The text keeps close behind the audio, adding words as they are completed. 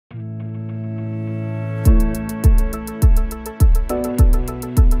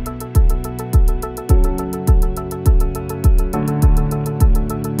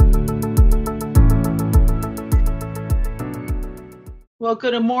Well,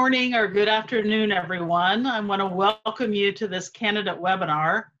 good morning or good afternoon, everyone. I want to welcome you to this candidate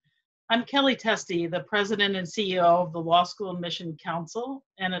webinar. I'm Kelly Testi, the President and CEO of the Law School Admission Council,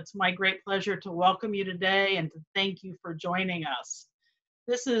 and it's my great pleasure to welcome you today and to thank you for joining us.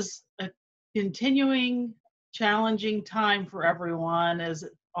 This is a continuing, challenging time for everyone as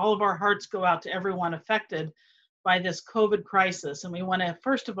all of our hearts go out to everyone affected by this COVID crisis. And we want to,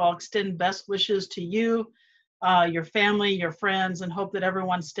 first of all, extend best wishes to you, your family, your friends, and hope that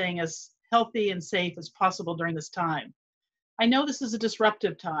everyone's staying as healthy and safe as possible during this time. I know this is a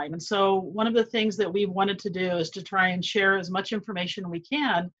disruptive time, and so one of the things that we wanted to do is to try and share as much information we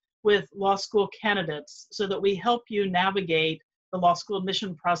can with law school candidates so that we help you navigate the law school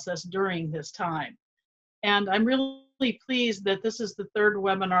admission process during this time. And I'm really pleased that this is the third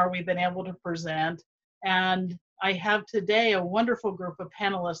webinar we've been able to present, and I have today a wonderful group of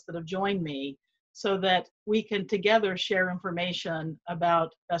panelists that have joined me so that we can together share information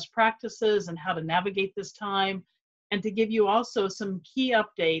about best practices and how to navigate this time, and to give you also some key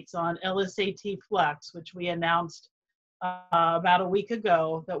updates on LSAT-flex, which we announced about a week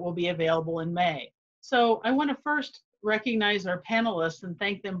ago that will be available in May. So I want to first recognize our panelists and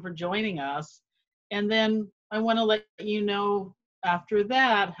thank them for joining us. And then I want to let you know after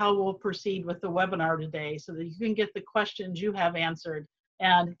that how we'll proceed with the webinar today so that you can get the questions you have answered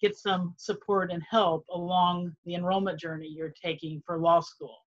and get some support and help along the enrollment journey you're taking for law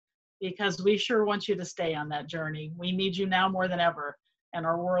school. Because we sure want you to stay on that journey. We need you now more than ever, and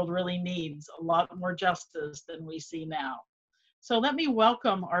our world really needs a lot more justice than we see now. So let me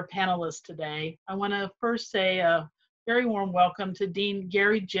welcome our panelists today. I want to first say a very warm welcome to Dean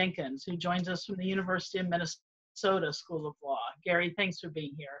Gary Jenkins, who joins us from the University of Minnesota School of Law. Gary, thanks for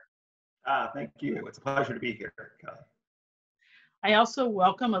being here. Thank you. It's a pleasure to be here, Kelly. I also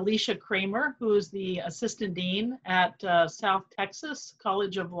welcome Alicia Kramer, who is the Assistant Dean at South Texas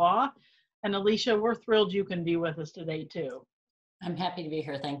College of Law. And Alicia, we're thrilled you can be with us today too. I'm happy to be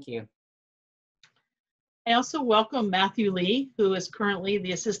here, thank you. I also welcome Matthew Lee, who is currently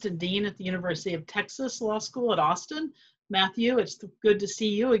the Assistant Dean at the University of Texas Law School at Austin. Matthew, it's good to see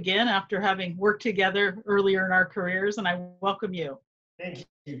you again after having worked together earlier in our careers, and I welcome you. Thank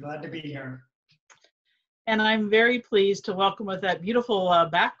you, glad to be here. And I'm very pleased to welcome with that beautiful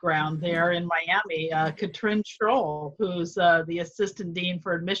background there in Miami, Katrin Schroll, who's the Assistant Dean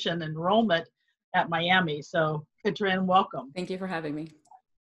for Admission and Enrollment at Miami. So Katrin, welcome. Thank you for having me.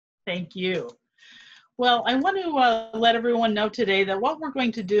 Thank you. Well, I want to let everyone know today that what we're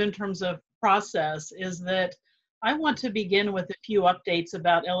going to do in terms of process is that I want to begin with a few updates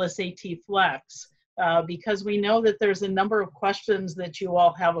about LSAT-flex because we know that there's a number of questions that you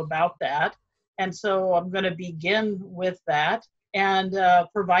all have about that. And so I'm going to begin with that and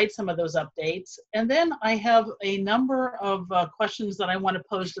provide some of those updates. And then I have a number of questions that I want to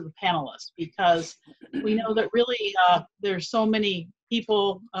pose to the panelists because we know that really there's so many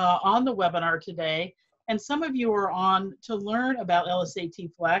people on the webinar today. And some of you are on to learn about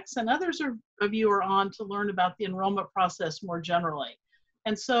LSAT-flex and others of you are on to learn about the enrollment process more generally.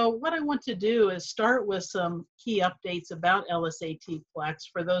 And so what I want to do is start with some key updates about LSAT-flex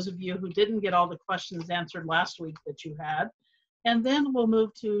for those of you who didn't get all the questions answered last week that you had. And then we'll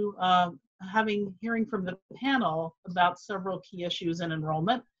move to hearing from the panel about several key issues in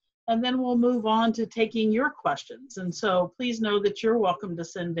enrollment. And then we'll move on to taking your questions. And so please know that you're welcome to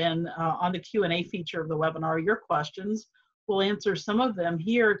send in on the Q&A feature of the webinar your questions. We'll answer some of them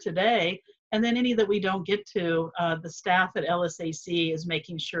here today. And then any that we don't get to, the staff at LSAC is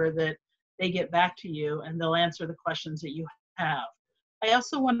making sure that they get back to you and they'll answer the questions that you have. I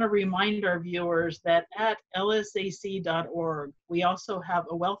also want to remind our viewers that at lsac.org, we also have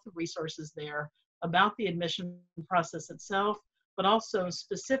a wealth of resources there about the admission process itself, but also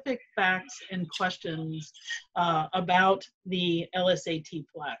specific facts and questions about the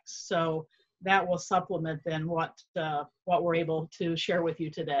LSAT-flex. So that will supplement then what we're able to share with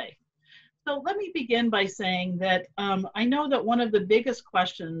you today. So let me begin by saying that I know that one of the biggest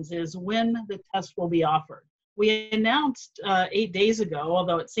questions is when the test will be offered. We announced 8 days ago,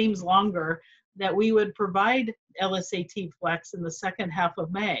 although it seems longer, that we would provide LSAT-flex in the second half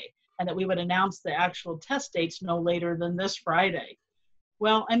of May and that we would announce the actual test dates no later than this Friday.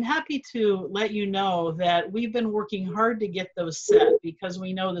 Well, I'm happy to let you know that we've been working hard to get those set because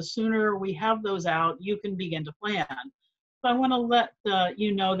we know the sooner we have those out, you can begin to plan. So I want to let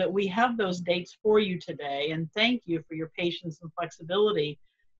you know that we have those dates for you today, and thank you for your patience and flexibility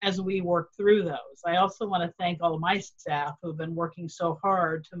as we work through those. I also want to thank all of my staff who've been working so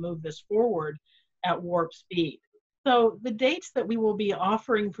hard to move this forward at warp speed. So the dates that we will be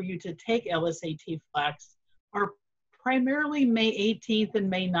offering for you to take LSAT-flex are primarily May 18th and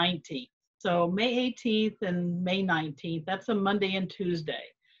May 19th. So May 18th and May 19th, that's a Monday and Tuesday.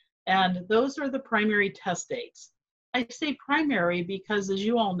 And those are the primary test dates. I say primary because, as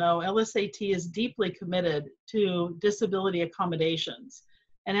you all know, LSAT is deeply committed to disability accommodations.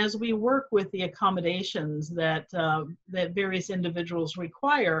 And as we work with the accommodations that various individuals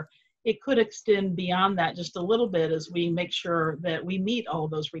require, it could extend beyond that just a little bit as we make sure that we meet all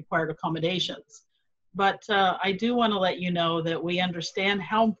those required accommodations. But I do want to let you know that we understand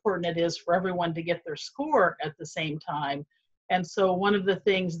how important it is for everyone to get their score at the same time. And so one of the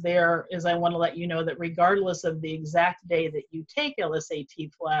things there is I want to let you know that regardless of the exact day that you take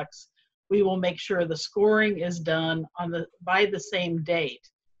LSAT-flex, we will make sure the scoring is done by the same date.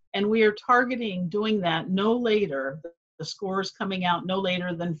 And we are targeting doing that no later, the scores coming out no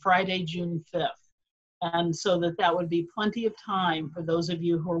later than Friday, June 5th. And so that would be plenty of time for those of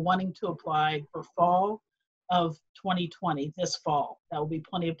you who are wanting to apply for fall of 2020, this fall. That will be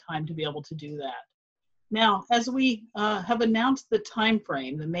plenty of time to be able to do that. Now, as we have announced the time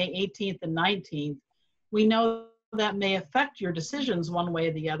frame, the May 18th and 19th, we know that may affect your decisions one way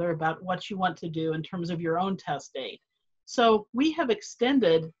or the other about what you want to do in terms of your own test date. So we have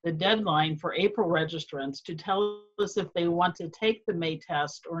extended the deadline for April registrants to tell us if they want to take the May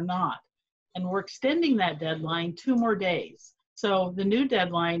test or not. And we're extending that deadline 2 more days. So the new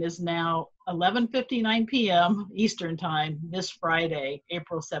deadline is now 11:59 p.m. Eastern Time this Friday,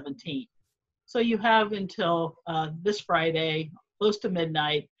 April 17th. So you have until this Friday, close to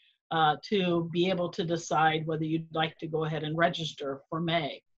midnight, to be able to decide whether you'd like to go ahead and register for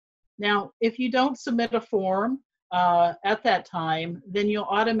May. Now, if you don't submit a form at that time, then you'll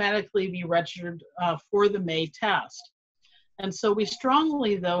automatically be registered for the May test. And so we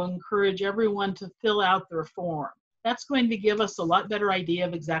strongly, though, encourage everyone to fill out their form. That's going to give us a lot better idea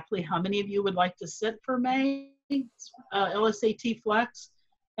of exactly how many of you would like to sit for May LSAT-flex.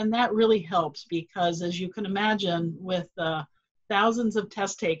 And that really helps because, as you can imagine, with thousands of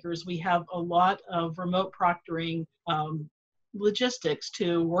test takers, we have a lot of remote proctoring logistics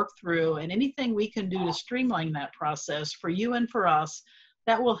to work through, and anything we can do to streamline that process for you and for us,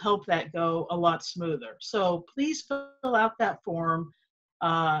 that will help that go a lot smoother. So please fill out that form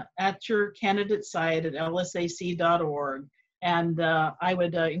at your candidate site at lsac.org. And I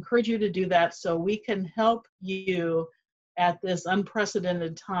would encourage you to do that so we can help you at this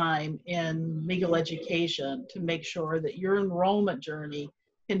unprecedented time in legal education to make sure that your enrollment journey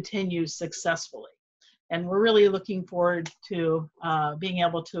continues successfully. And we're really looking forward to being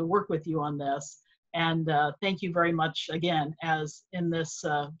able to work with you on this. And thank you very much again, as in this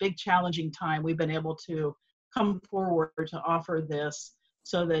big challenging time, we've been able to come forward to offer this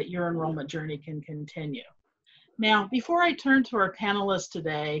so that your enrollment journey can continue. Now, before I turn to our panelists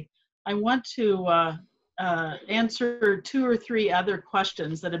today, I want to answer 2 or 3 other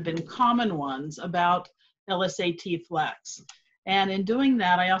questions that have been common ones about LSAT-flex. And in doing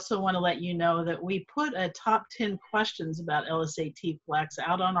that, I also want to let you know that we put a top 10 questions about LSAT-flex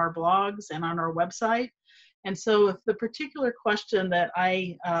out on our blogs and on our website. And so if the particular question that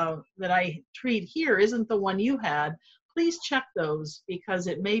I treat here isn't the one you had, please check those because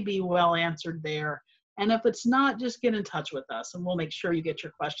it may be well answered there. And if it's not, just get in touch with us and we'll make sure you get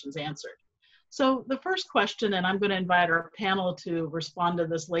your questions answered. So the first question, and I'm going to invite our panel to respond to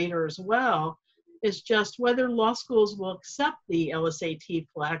this later as well, is just whether law schools will accept the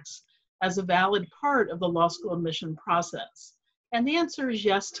LSAT-flex as a valid part of the law school admission process. And the answer is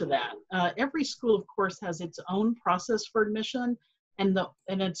yes to that. Every school, of course, has its own process for admission and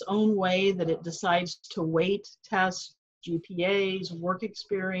in its own way that it decides to weight test GPAs, work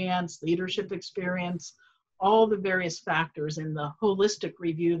experience, leadership experience, all the various factors in the holistic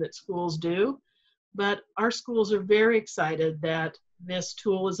review that schools do. But our schools are very excited that this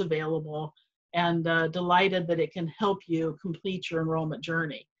tool is available and delighted that it can help you complete your enrollment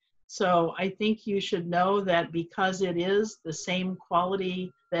journey. So I think you should know that because it is the same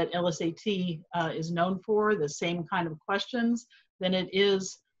quality that LSAT is known for, the same kind of questions, then it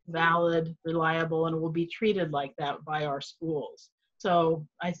is valid, reliable, and will be treated like that by our schools. So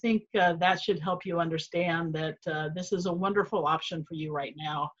I think that should help you understand that this is a wonderful option for you right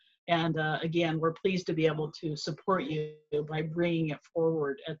now. And again, we're pleased to be able to support you by bringing it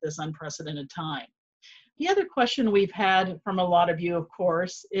forward at this unprecedented time. The other question we've had from a lot of you, of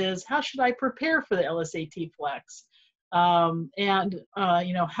course, is how should I prepare for the LSAT-flex?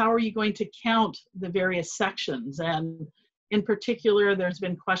 You know, how are you going to count the various sections? And in particular, there's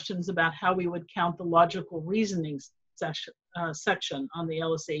been questions about how we would count the logical reasoning section on the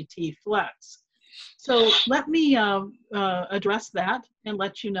LSAT-flex. So let me address that and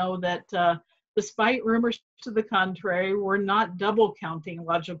let you know that Despite rumors to the contrary, we're not double counting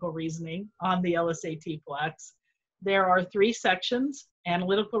logical reasoning on the LSAT-flex. There are 3 sections: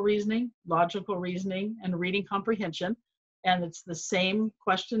 analytical reasoning, logical reasoning, and reading comprehension. And it's the same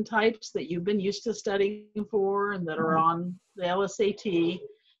question types that you've been used to studying for and that are on the LSAT.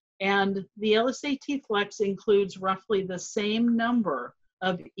 And the LSAT-flex includes roughly the same number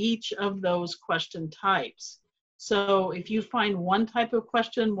of each of those question types. So if you find one type of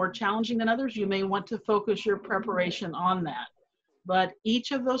question more challenging than others, you may want to focus your preparation on that. But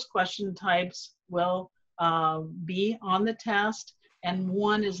each of those question types will be on the test, and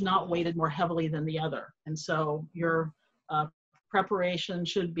one is not weighted more heavily than the other. And so your preparation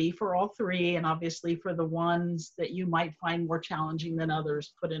should be for all 3, and obviously for the ones that you might find more challenging than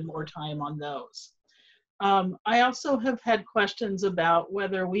others, put in more time on those. I also have had questions about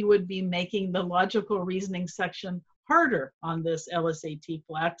whether we would be making the logical reasoning section harder on this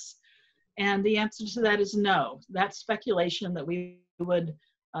LSAT-flex. And the answer to that is no. That's speculation that we would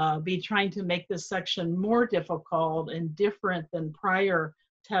be trying to make this section more difficult and different than prior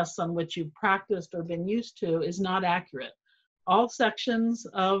tests on which you've practiced or been used to is not accurate. All sections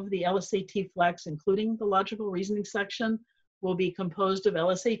of the LSAT-flex, including the logical reasoning section, will be composed of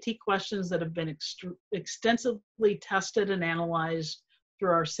LSAT questions that have been extensively tested and analyzed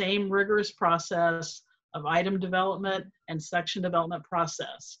through our same rigorous process of item development and section development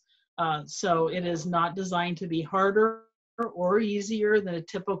process. So it is not designed to be harder or easier than a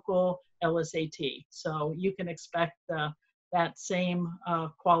typical LSAT. So you can expect that same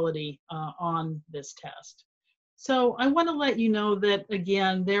quality on this test. So I want to let you know that,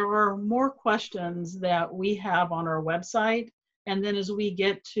 again, there are more questions that we have on our website. And then as we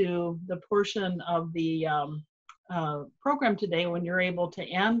get to the portion of the program today, when you're able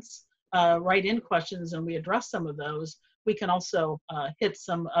to write in questions and we address some of those, we can also hit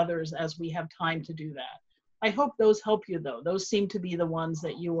some others as we have time to do that. I hope those help you, though. Those seem to be the ones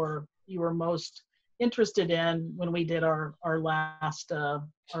that you were most interested in when we did our last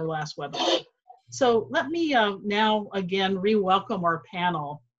webinar. So let me now again re-welcome our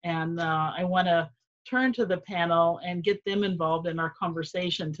panel, and I want to turn to the panel and get them involved in our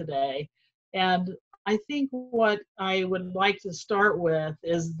conversation today. And I think what I would like to start with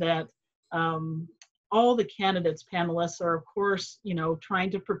is that all the candidates panelists are, of course,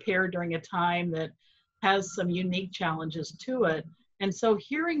 trying to prepare during a time that has some unique challenges to it. And so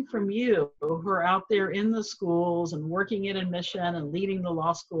hearing from you who are out there in the schools and working in admission and leading the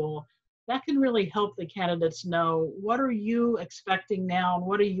law school, that can really help the candidates know, what are you expecting now and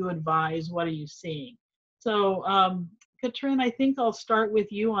what do you advise, what are you seeing? So Katrin, I think I'll start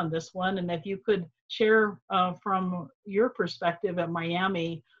with you on this one, and if you could share from your perspective at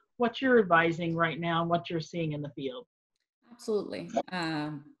Miami, what you're advising right now and what you're seeing in the field. Absolutely.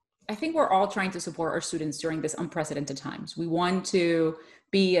 I think we're all trying to support our students during this unprecedented times. We want to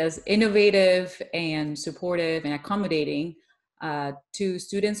be as innovative and supportive and accommodating to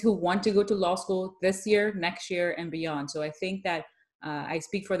students who want to go to law school this year, next year, and beyond. So I think that I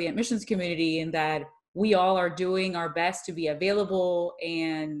speak for the admissions community in that we all are doing our best to be available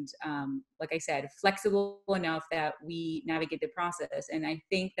and, like I said, flexible enough that we navigate the process. And I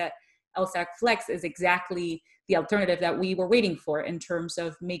think that LSAT-flex is exactly the alternative that we were waiting for in terms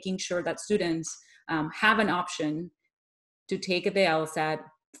of making sure that students have an option to take the LSAT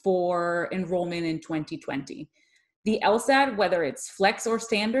for enrollment in 2020. The LSAT, whether it's flex or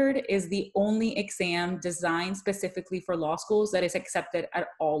standard, is the only exam designed specifically for law schools that is accepted at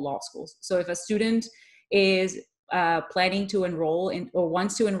all law schools. So if a student is planning to enroll in or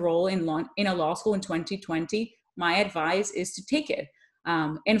wants to enroll in a law school in 2020, my advice is to take it.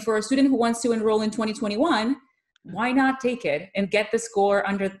 And for a student who wants to enroll in 2021, why not take it and get the score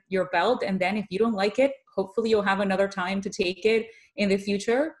under your belt? And then if you don't like it, hopefully you'll have another time to take it in the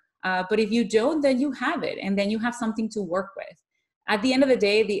future. But if you don't, then you have it, and then you have something to work with. At the end of the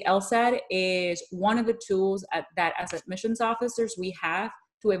day, the LSAT is one of the tools that as admissions officers we have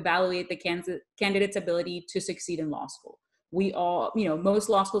to evaluate the candidate's ability to succeed in law school. We all, most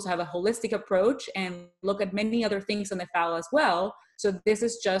law schools have a holistic approach and look at many other things on the file as well. So this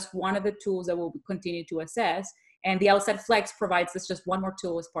is just one of the tools that we'll continue to assess. And the LSAT-flex provides us just one more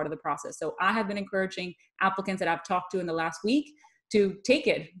tool as part of the process. So I have been encouraging applicants that I've talked to in the last week to take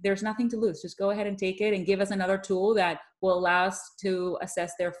it. There's nothing to lose. Just go ahead and take it and give us another tool that will allow us to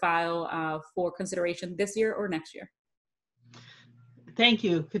assess their file for consideration this year or next year. Thank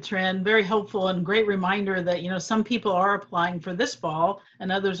you, Katrin. Very helpful and great reminder that, some people are applying for this fall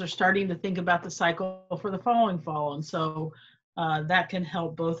and others are starting to think about the cycle for the following fall. And so that can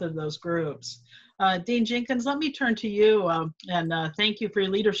help both of those groups. Dean Jenkins, let me turn to you and thank you for your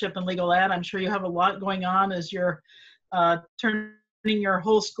leadership in legal ed. I'm sure you have a lot going on as you're turning your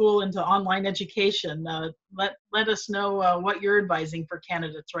whole school into online education. Let us know what you're advising for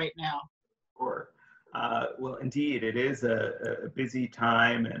candidates right now. Sure. Well, indeed, it is a busy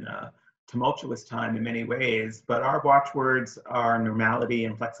time and a tumultuous time in many ways, but our watchwords are normality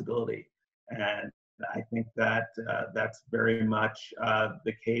and flexibility. And I think that that's very much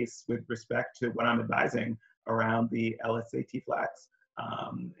the case with respect to what I'm advising around the LSAT-flex.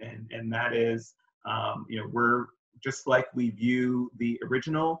 And that is, we're just like we view the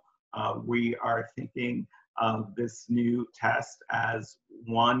original, we are thinking of this new test as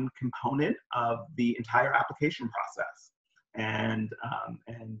one component of the entire application process. And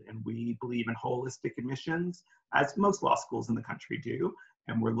we believe in holistic admissions, as most law schools in the country do.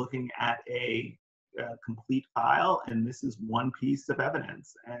 And we're looking at a complete file, and this is one piece of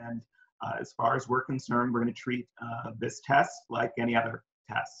evidence. And as far as we're concerned, we're going to treat this test like any other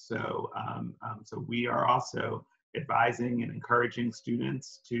test. So, so we are also advising and encouraging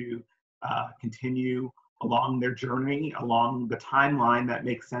students to continue along their journey, along the timeline that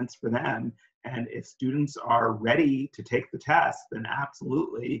makes sense for them. And if students are ready to take the test, then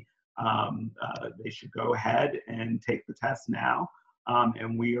absolutely they should go ahead and take the test now.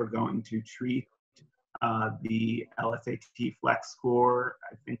 And we are going to treat the LSAT-flex score,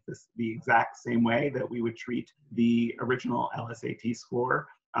 I think the exact same way that we would treat the original LSAT score.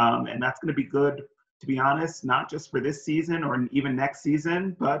 And that's going to be good, to be honest, not just for this season or even next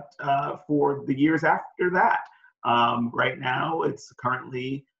season, but for the years after that. Right now, it's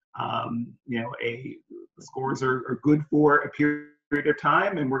currently, the scores are good for a period of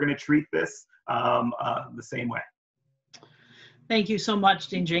time, and we're going to treat this the same way. Thank you so much,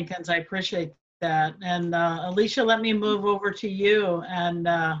 Dean Jenkins. I appreciate that. And Alicia, let me move over to you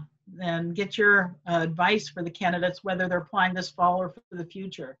and get your advice for the candidates, whether they're applying this fall or for the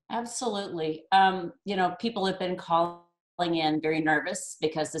future. Absolutely. People have been calling in very nervous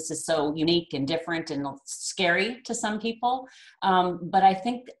because this is so unique and different and scary to some people. But I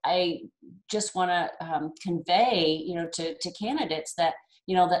think I just want to convey, to candidates that,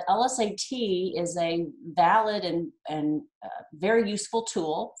 the LSAT is a valid and very useful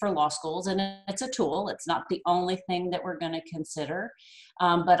tool for law schools, and it's a tool. It's not the only thing that we're going to consider.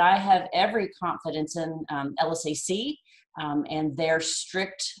 But I have every confidence in LSAC and their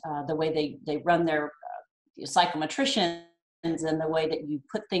strict, the way they run their psychometricians and the way that you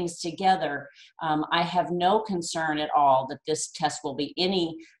put things together. I have no concern at all that this test will be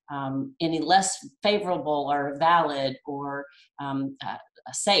any less favorable or valid or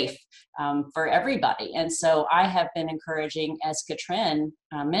safe for everybody. And so I have been encouraging, as Katrin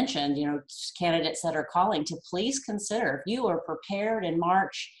mentioned, candidates that are calling to please consider, if you are prepared in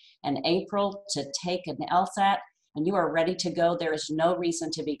March and April to take an LSAT and you are ready to go, there is no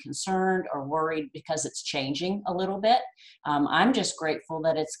reason to be concerned or worried because it's changing a little bit. I'm just grateful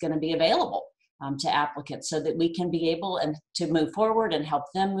that it's going to be available to applicants so that we can be able to move forward and help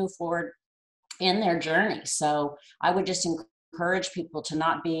them move forward in their journey. So I would just encourage people to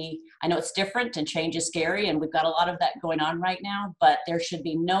not be, I know it's different and change is scary and we've got a lot of that going on right now, but there should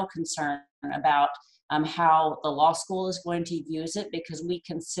be no concern about how the law school is going to use it, because we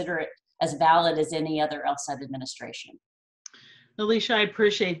consider it as valid as any other LSAT administration. Alicia, I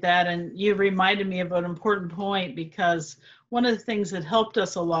appreciate that. And you reminded me of an important point, because one of the things that helped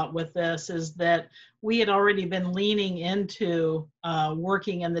us a lot with this is that we had already been leaning into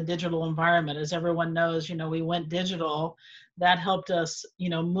working in the digital environment. As everyone knows, we went digital. That helped us,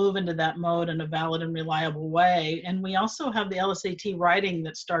 move into that mode in a valid and reliable way. And we also have the LSAT writing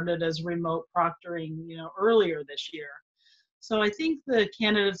that started as remote proctoring, earlier this year. So I think the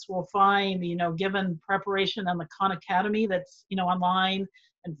candidates will find, given preparation on the Khan Academy that's, online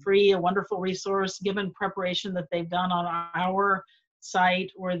and free, a wonderful resource, given preparation that they've done on our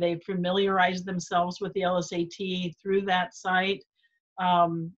site, or they've familiarized themselves with the LSAT through that site.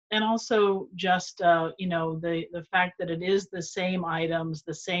 And also just, the fact that it is the same items,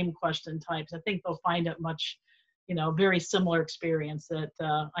 the same question types. I think they'll find it much, very similar experience that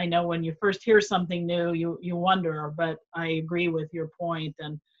I know when you first hear something new, you wonder, but I agree with your point.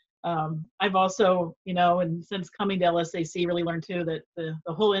 And I've also, and since coming to LSAC, really learned too that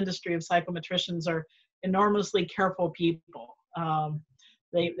the whole industry of psychometricians are enormously careful people.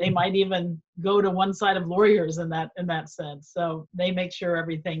 They might even go to one side of lawyers in that sense. So they make sure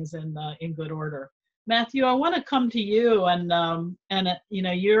everything's in good order. Matthew, I want to come to you, and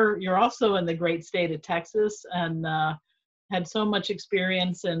you're also in the great state of Texas, and had so much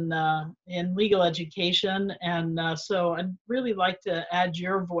experience in legal education, and so I'd really like to add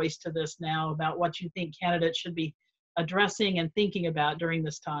your voice to this now about what you think candidates should be addressing and thinking about during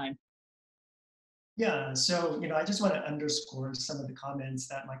this time. Yeah, so I just want to underscore some of the comments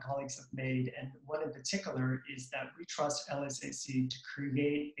that my colleagues have made, and one in particular is that we trust LSAC to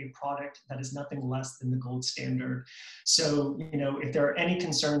create a product that is nothing less than the gold standard. So, if there are any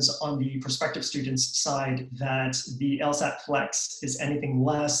concerns on the prospective students' side that the LSAT-flex is anything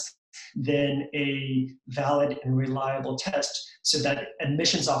less than a valid and reliable test so that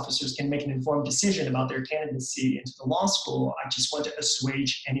admissions officers can make an informed decision about their candidacy into the law school, I just want to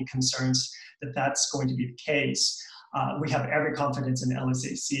assuage any concerns that that's going to be the case. We have every confidence in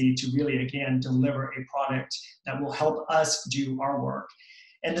LSAC to really, again, deliver a product that will help us do our work.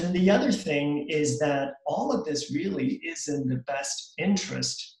 And then the other thing is that all of this really is in the best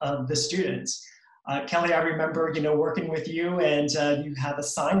interest of the students. Kelly, I remember, working with you, and you have a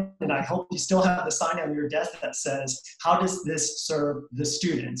sign, and I hope you still have the sign on your desk that says, "How does this serve the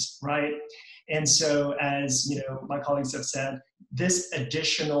students?" Right? And so, as my colleagues have said, this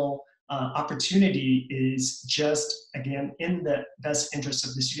additional opportunity is just, again, in the best interest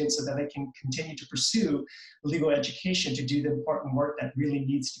of the students so that they can continue to pursue legal education to do the important work that really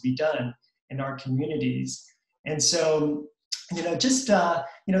needs to be done in our communities. And so, just,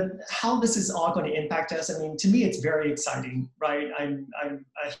 how this is all going to impact us. I mean, to me, it's very exciting, right? I'm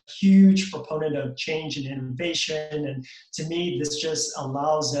a huge proponent of change and innovation. And to me, this just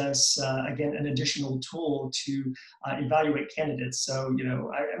allows us, again, an additional tool to evaluate candidates. So,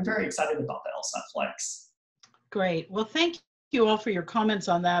 I'm very excited about the LSAT-flex. Great. Well, thank you all for your comments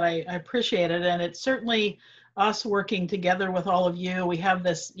on that. I appreciate it. And it's certainly us working together with all of you. We have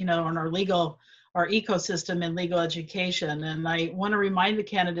this, in our ecosystem in legal education. And I want to remind the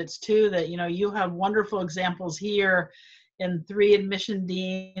candidates too that, you have wonderful examples here in 3 admission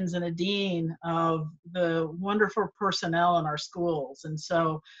deans and a dean of the wonderful personnel in our schools. And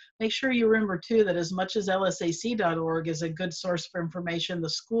so make sure you remember too that as much as lsac.org is a good source for information, the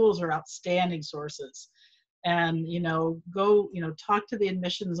schools are outstanding sources. And, go, talk to the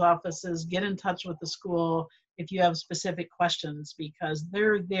admissions offices, get in touch with the school if you have specific questions, because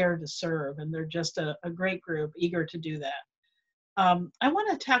they're there to serve, and they're just a great group, eager to do that. I want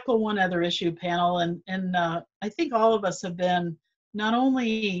to tackle one other issue, panel, and I think all of us have been not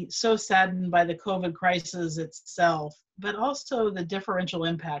only so saddened by the COVID crisis itself, but also the differential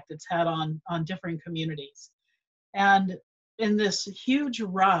impact it's had on different communities. And in this huge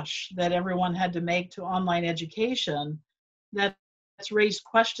rush that everyone had to make to online education, that's raised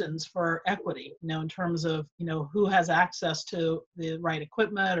questions for equity, in terms of, who has access to the right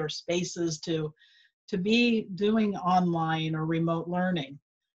equipment or spaces to be doing online or remote learning.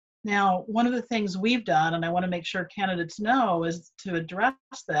 Now, one of the things we've done, and I want to make sure candidates know, is to address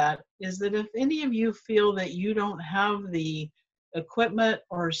that, is that if any of you feel that you don't have the equipment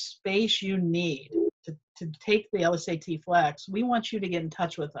or space you need to take the LSAT-flex, we want you to get in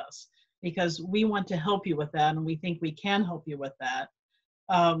touch with us, because we want to help you with that, and we think we can help you with that.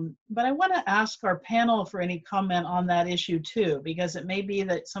 But I want to ask our panel for any comment on that issue too, because it may be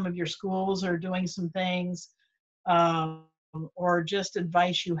that some of your schools are doing some things, or just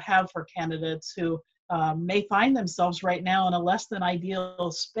advice you have for candidates who may find themselves right now in a less than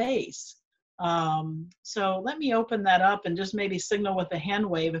ideal space. So let me open that up and just maybe signal with a hand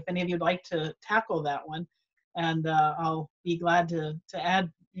wave if any of you'd like to tackle that one. And I'll be glad to add,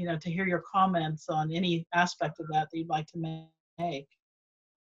 to hear your comments on any aspect of that you'd like to make.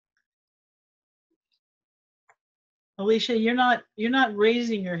 Alicia, you're not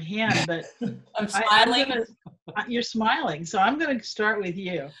raising your hand, but I'm smiling. You're smiling, so I'm going to start with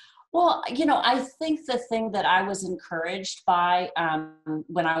you. Well, I think the thing that I was encouraged by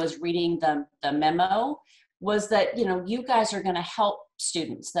when I was reading the memo was that, you guys are going to help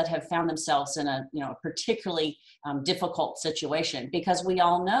students that have found themselves in a, particularly difficult situation, because we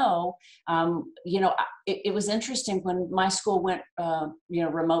all know, it was interesting when my school went,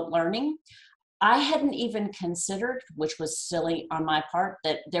 remote learning. I hadn't even considered, which was silly on my part,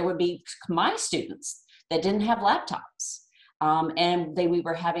 that there would be my students that didn't have laptops. And we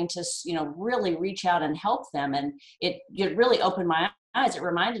were having to, really reach out and help them. And it really opened my eyes. It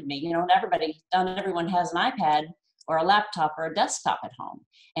reminded me, not everyone has an iPad or a laptop or a desktop at home.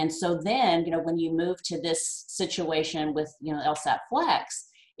 And so then, when you move to this situation with, LSAT-flex,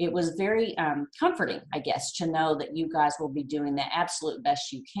 it was very comforting, I guess, to know that you guys will be doing the absolute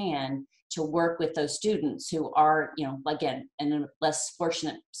best you can to work with those students who are, again, in a less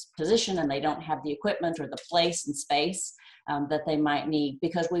fortunate position, and they don't have the equipment or the place and space that they might need,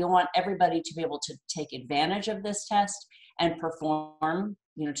 because we want everybody to be able to take advantage of this test and perform,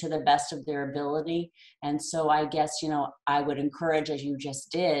 to the best of their ability. And so I guess, I would encourage, as you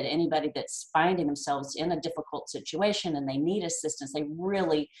just did, anybody that's finding themselves in a difficult situation and they need assistance, they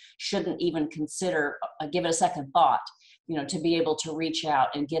really shouldn't even consider, give it a second thought, to be able to reach out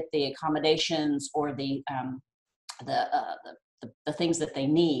and get the accommodations or the things that they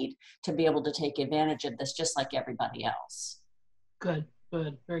need to be able to take advantage of this, just like everybody else. Good,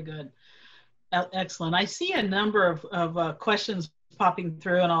 very good. Excellent. I see a number of questions popping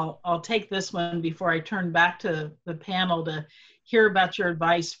through, and I'll take this one before I turn back to the panel to hear about your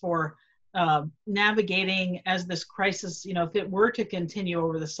advice for navigating as this crisis, if it were to continue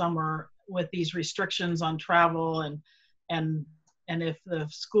over the summer with these restrictions on travel and if the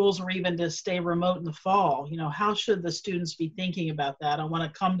schools were even to stay remote in the fall, how should the students be thinking about that? I want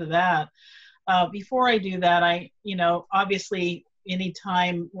to come to that. Before I do that, obviously,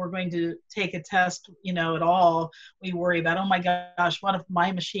 anytime we're going to take a test, at all, we worry about, oh my gosh, what if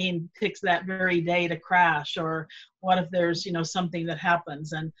my machine picks that very day to crash? Or what if there's, something that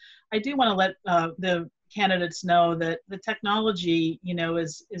happens? And I do want to let the candidates know that the technology,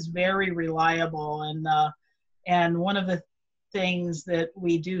 is very reliable. And one of the things that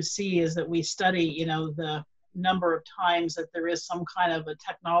we do see is that we study, the number of times that there is some kind of a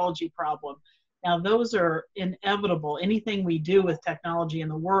technology problem. Now, those are inevitable. Anything we do with technology in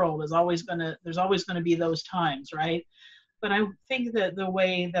the world is there's always going to be those times, right? But I think that the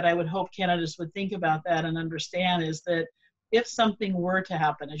way that I would hope candidates would think about that and understand is that if something were to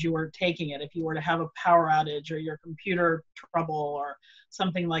happen as you were taking it, if you were to have a power outage or your computer trouble or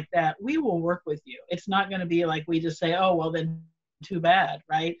something like that, we will work with you. It's not going to be like we just say, oh, well, then too bad,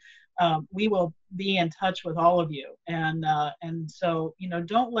 right? We will be in touch with all of you. And so,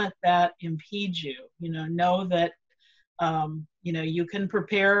 don't let that impede you. Know that, you can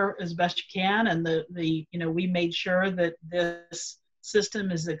prepare as best you can. And we made sure that this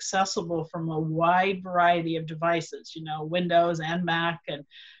system is accessible from a wide variety of devices, Windows and Mac, and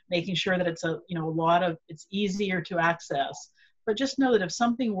making sure that it's it's easier to access. But just know that if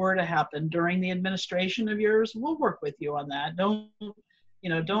something were to happen during the administration of yours, we'll work with you on that.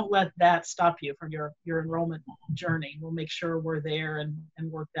 Don't let that stop you from your enrollment journey. We'll make sure we're there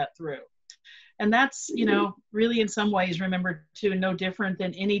and work that through. And that's, really in some ways, remember too, no different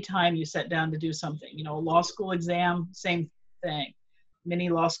than any time you sit down to do something. A law school exam, same thing. Many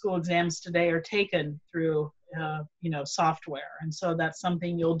law school exams today are taken through, software. And so that's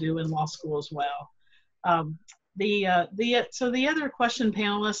something you'll do in law school as well. So the other question,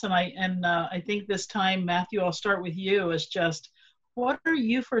 panelists, and I think this time, Matthew, I'll start with you, is just, what are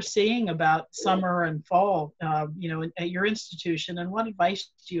you foreseeing about summer and fall, at your institution, and what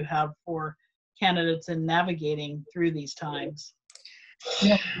advice do you have for candidates in navigating through these times?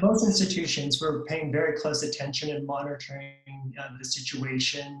 Most institutions, we're paying very close attention and monitoring the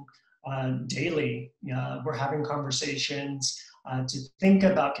situation daily. We're having conversations to think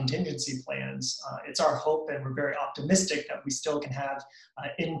about contingency plans. It's our hope, and we're very optimistic that we still can have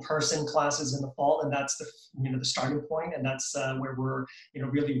in-person classes in the fall, and that's the starting point, and that's where we're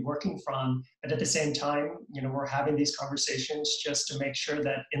really working from. But at the same time, we're having these conversations just to make sure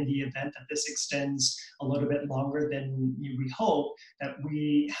that in the event that this extends a little bit longer than we hope, that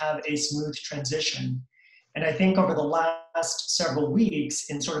we have a smooth transition. And I think over the last several weeks,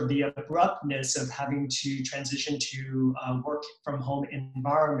 in sort of the abruptness of having to transition to work from home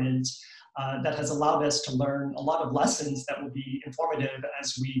environment, that has allowed us to learn a lot of lessons that will be informative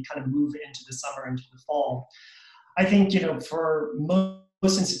as we kind of move into the summer, into the fall. I think, for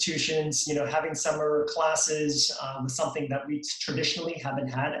most institutions, having summer classes was something that we traditionally haven't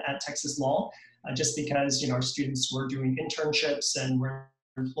had at Texas Law, just because, our students were doing internships and were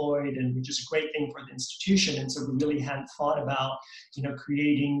employed, and which is a great thing for the institution. And so we really hadn't thought about,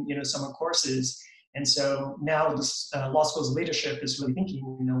 creating, summer courses. And so now this law school's leadership is really thinking,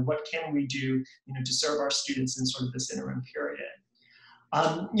 what can we do, to serve our students in sort of this interim period.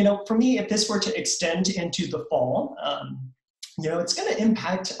 For me, if this were to extend into the fall, it's going to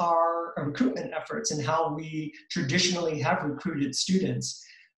impact our recruitment efforts and how we traditionally have recruited students.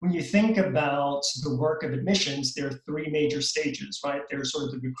 When you think about the work of admissions, there are three major stages, right? There's sort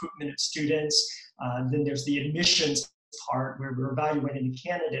of the recruitment of students, then there's the admissions part where we're evaluating the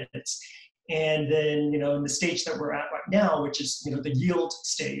candidates, and then, in the stage that we're at right now, which is, the yield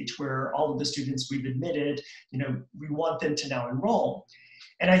stage, where all of the students we've admitted, we want them to now enroll.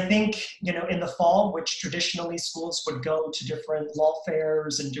 And I think, in the fall, which traditionally schools would go to different law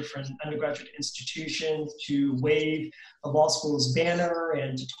fairs and different undergraduate institutions to wave the law school's banner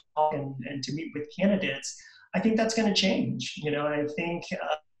and to talk and to meet with candidates, I think that's going to change. And I think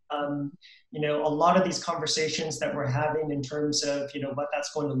a lot of these conversations that we're having in terms of, what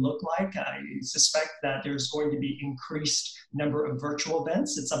that's going to look like, I suspect that there's going to be increased number of virtual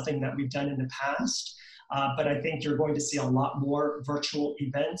events. It's something that we've done in the past. But I think you're going to see a lot more virtual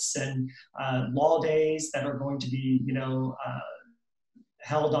events and law days that are going to be,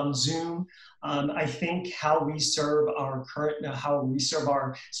 held on Zoom. I think how we serve our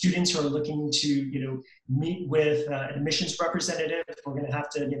students who are looking to, meet with an admissions representative, we're going to have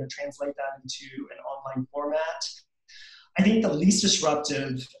to, translate that into an online format. I think the least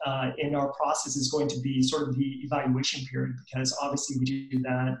disruptive in our process is going to be sort of the evaluation period, because obviously we do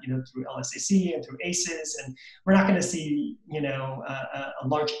that, through LSAC and through ACES, and we're not going to see, a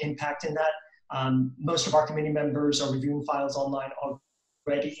large impact in that. Most of our committee members are reviewing files online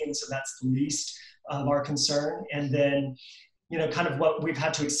already, and so that's the least of our concern. And then, kind of what we've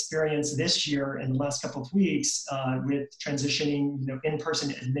had to experience this year in the last couple of weeks with transitioning,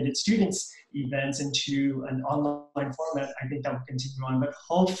 in-person admitted students events into an online format, I think that will continue on, but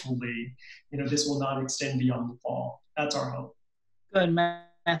hopefully, this will not extend beyond the fall. That's our hope. Good,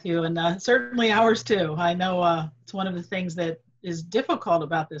 Matthew, and certainly ours too. I know it's one of the things that is difficult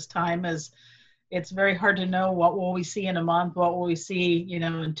about this time is it's very hard to know what will we see in a month, what will we see,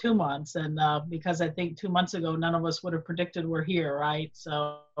 in 2 months. And because I think 2 months ago, none of us would have predicted we're here, right?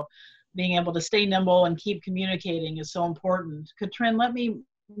 So being able to stay nimble and keep communicating is so important. Katrin, let me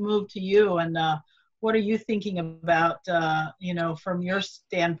move to you. And what are you thinking about, from your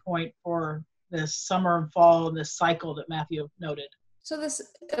standpoint for this summer and fall and this cycle that Matthew noted? So this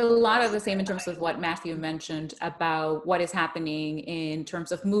a lot of the same in terms of what Matthew mentioned about what is happening in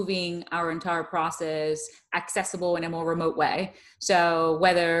terms of moving our entire process accessible in a more remote way. So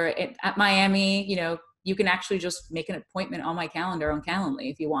whether at Miami, you can actually just make an appointment on my calendar on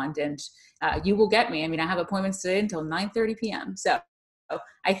Calendly if you want, and you will get me. I mean, I have appointments today until 9:30 p.m. So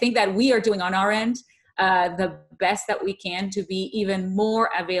I think that we are doing on our end the best that we can to be even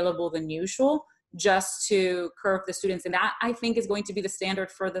more available than usual, just to curve the students. And that, I think, is going to be the standard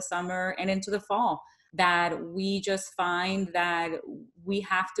for the summer and into the fall, that we just find that we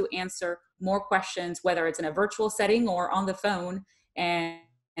have to answer more questions, whether it's in a virtual setting or on the phone, and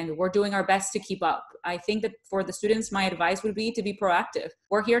we're doing our best to keep up. I think that for the students, my advice would be to be proactive.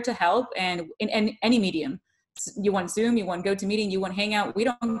 We're here to help, and in any medium. You want Zoom, you want GoToMeeting, you want Hangout, we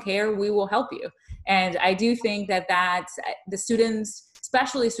don't care, we will help you. And I do think that the students,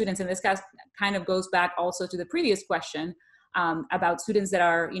 especially students, and this kind of goes back also to the previous question about students that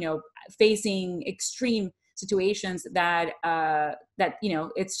are, facing extreme situations that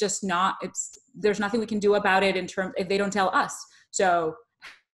it's just not, there's nothing we can do about it if they don't tell us. So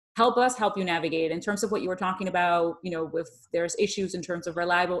help us help you navigate in terms of what you were talking about, if there's issues in terms of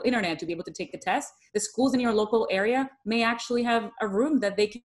reliable internet to be able to take the test. The schools in your local area may actually have a room that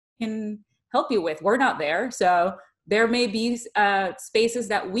they can help you with. We're not there. So there may be spaces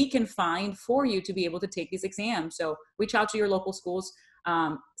that we can find for you to be able to take these exams. So reach out to your local schools.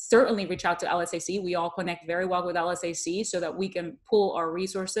 Certainly reach out to LSAC. We all connect very well with LSAC so that we can pull our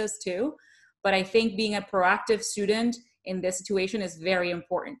resources too. But I think being a proactive student in this situation is very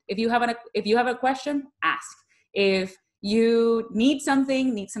important. If you have a question, ask. If you need some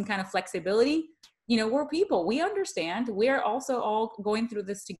kind of flexibility, we're people. We understand. We're also all going through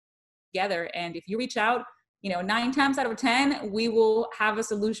this together. And if you reach out, 9 times out of 10, we will have a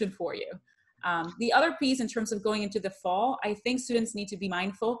solution for you. The other piece in terms of going into the fall, I think students need to be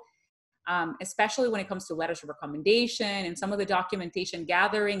mindful, especially when it comes to letters of recommendation and some of the documentation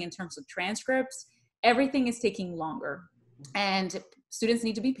gathering in terms of transcripts. Everything is taking longer, and students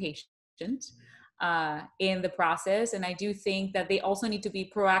need to be patient in the process. And I do think that they also need to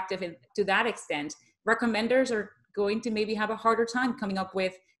be proactive to that extent. Recommenders are going to maybe have a harder time coming up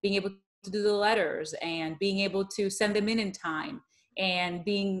with being able to do the letters and being able to send them in time and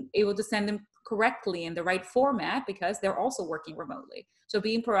being able to send them correctly in the right format, because they're also working remotely. So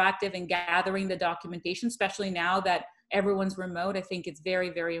being proactive and gathering the documentation, especially now that everyone's remote, I think it's very,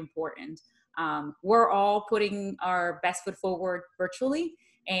 very important. We're all putting our best foot forward virtually.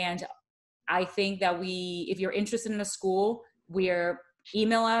 And I think that if you're interested in a school,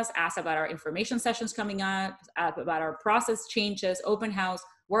 email us, ask about our information sessions coming up, about our process changes, open house.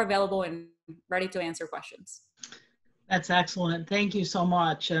 We're available and ready to answer questions. That's excellent. Thank you so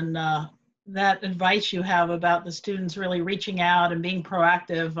much. And that advice you have about the students really reaching out and being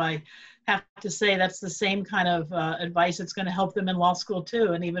proactive, I have to say that's the same kind of advice that's going to help them in law school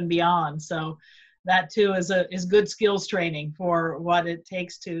too, and even beyond. So that too is good skills training for what it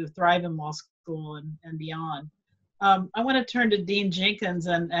takes to thrive in law school and beyond. I want to turn to Dean Jenkins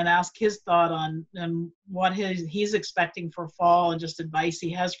and ask his thought on what he's expecting for fall and just advice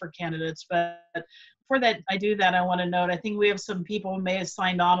he has for candidates. But before that, I want to note, I think we have some people who may have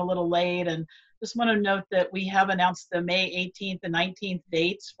signed on a little late, and just want to note that we have announced the May 18th and 19th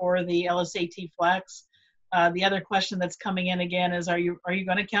dates for the LSAT-flex. The other question that's coming in again is, are you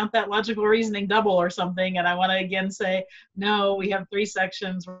going to count that logical reasoning double or something? And I want to again say, no, we have 3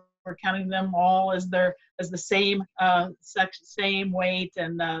 sections. We're counting them all as the same same weight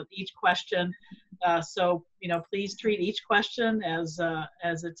and each question. So please treat each question as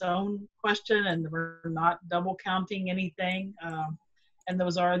its own question, and we're not double counting anything. And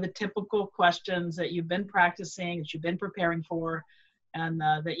those are the typical questions that you've been practicing, that you've been preparing for, and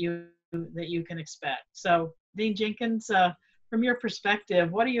that you can expect. So Dean Jenkins, from your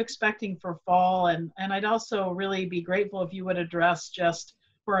perspective, what are you expecting for fall? And I'd also really be grateful if you would address, just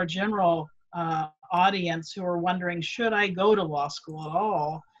for our general audience who are wondering, should I go to law school at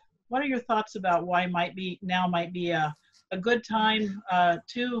all? What are your thoughts about why now might be a good time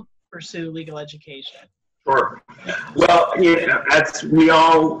to pursue legal education? Sure. Well, as we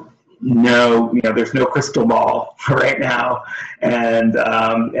all know, there's no crystal ball right now, and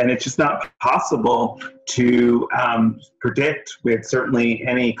it's just not possible to predict with certainly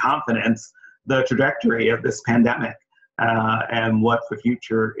any confidence the trajectory of this pandemic and what the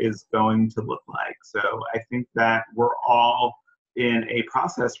future is going to look like. So I think that we're all in a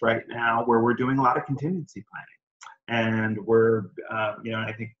process right now where we're doing a lot of contingency planning, and we're,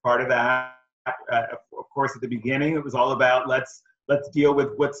 I think part of that, of course, at the beginning, it was all about let's deal with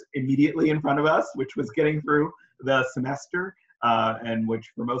what's immediately in front of us, which was getting through the semester, and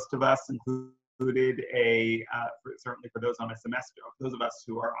which for most of us included certainly for those on a semester, those of us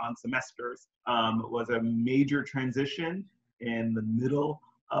who are on semesters, was a major transition in the middle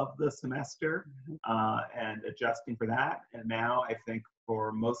of the semester and adjusting for that. And now I think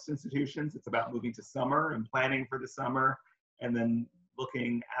for most institutions, it's about moving to summer and planning for the summer, and then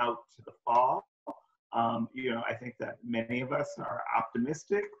looking out to the fall. I think that many of us are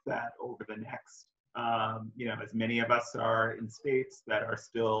optimistic that over the next, as many of us are in states that are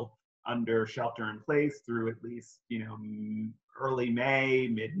still under shelter in place through at least, early May,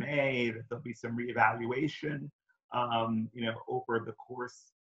 mid-May, that there'll be some reevaluation, over the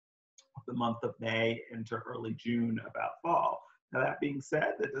course of the month of May into early June about fall. Now, that being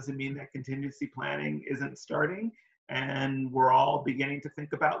said, that doesn't mean that contingency planning isn't starting, and we're all beginning to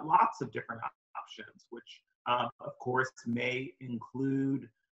think about lots of different options, which of course may include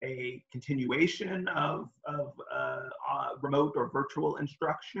a continuation of remote or virtual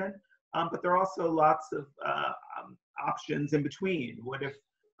instruction, but there are also lots of options in between. What if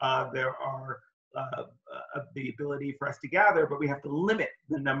there are the ability for us to gather, but we have to limit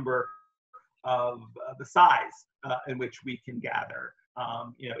the number of the size in which we can gather?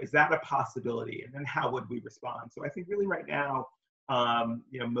 Is that a possibility? And then how would we respond? So I think really right now,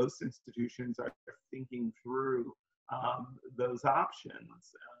 most institutions are thinking through those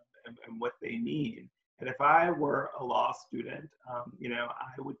options and what they mean. And if I were a law student,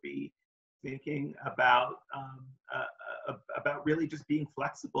 I would be thinking about really just being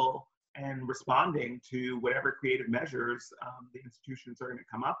flexible and responding to whatever creative measures the institutions are going to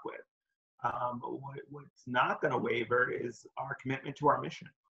come up with. What's not going to waver is our commitment to our mission.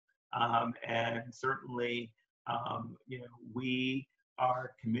 And certainly, we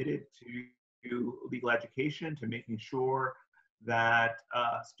are committed to legal education, to making sure that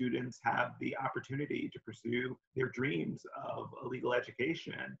students have the opportunity to pursue their dreams of a legal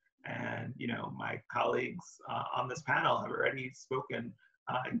education. And, my colleagues on this panel have already spoken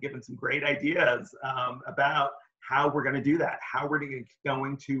and given some great ideas about how we're going to do that, how we're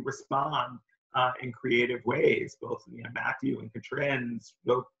going to respond in creative ways. Both Matthew and Katrin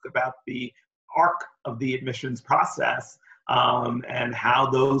spoke about the arc of the admissions process and how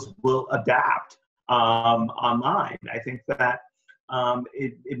those will adapt online. I think that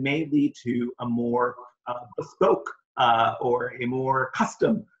it may lead to a more bespoke or a more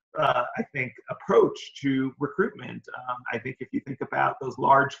custom approach to recruitment. I think if you think about those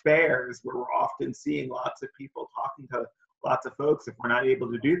large fairs where we're often seeing lots of people talking to lots of folks, if we're not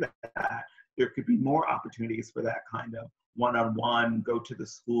able to do that, there could be more opportunities for that kind of one-on-one, go to the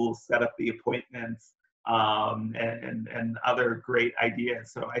school, set up the appointments, and other great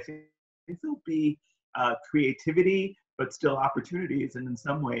ideas. So I think there'll be creativity, but still opportunities. And in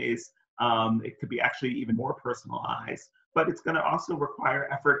some ways, it could be actually even more personalized. But it's going to also require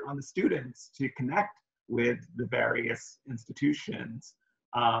effort on the students to connect with the various institutions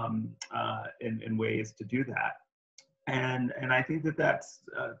in ways to do that. And I think that that's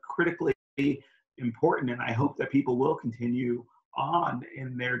critically important. And I hope that people will continue on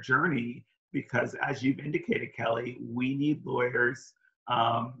in their journey, because as you've indicated, Kelly, we need lawyers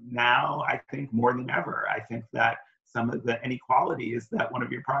now, I think, more than ever. I think that some of the inequalities that one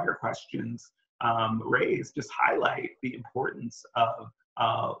of your prior questions raised just highlight the importance of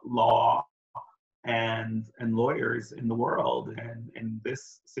law and lawyers in the world. And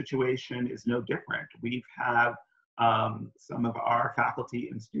this situation is no different. We've had some of our faculty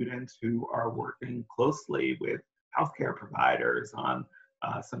and students who are working closely with healthcare providers on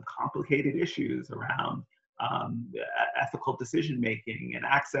some complicated issues around ethical decision-making and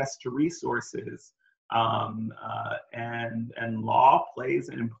access to resources. And law plays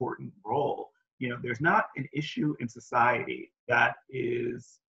an important role. You know, there's not an issue in society that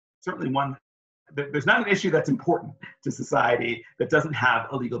is certainly one, there's not an issue that's important to society that doesn't have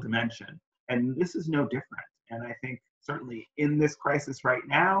a legal dimension. And this is no different. And I think certainly in this crisis right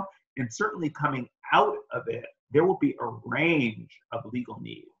now, and certainly coming out of it, there will be a range of legal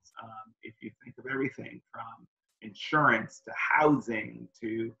needs. If you think of everything from insurance to housing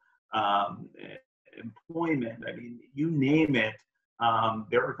to employment, I mean, you name it,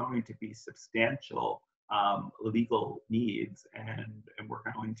 there are going to be substantial legal needs, and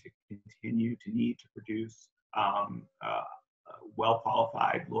we're going to continue to need to produce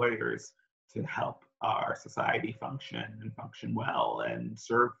well-qualified lawyers to help our society function and function well and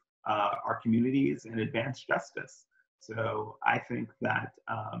serve our communities and advance justice. So I think that,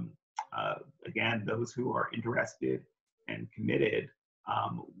 again, those who are interested and committed,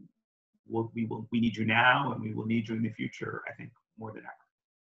 we need you now, and we will need you in the future, I think, more than ever.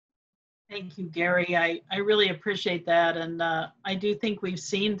 Thank you, Gary. I really appreciate that. And I do think we've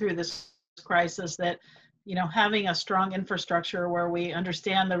seen through this crisis that, you know, having a strong infrastructure where we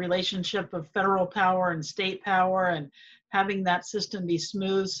understand the relationship of federal power and state power, and having that system be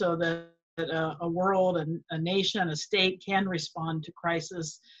smooth so that a world, a nation, a state can respond to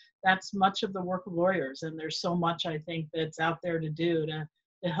crisis, that's much of the work of lawyers. And there's so much, I think, that's out there to do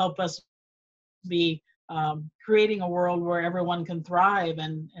to help us be creating a world where everyone can thrive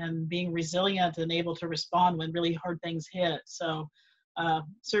and being resilient and able to respond when really hard things hit. So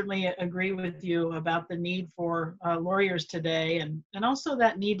certainly agree with you about the need for lawyers today, and also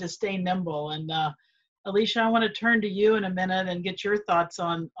that need to stay nimble. And Alicia, I want to turn to you in a minute and get your thoughts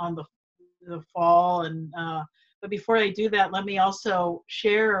on the fall. And but before I do that, let me also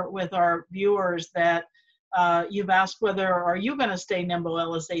share with our viewers that you've asked whether, are you going to stay nimble,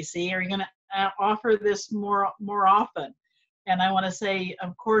 LSAC? Are you going to offer this more often? And I want to say,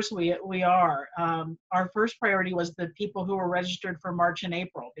 of course we are. Our first priority was the people who were registered for March and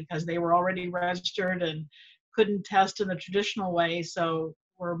April, because they were already registered and couldn't test in the traditional way. So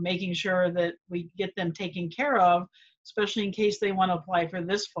we're making sure that we get them taken care of, especially in case they want to apply for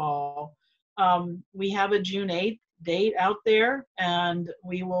this fall. We have a June 8th date out there, and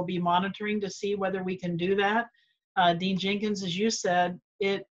we will be monitoring to see whether we can do that. Dean Jenkins, as you said,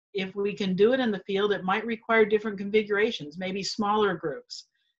 if we can do it in the field, it might require different configurations, maybe smaller groups,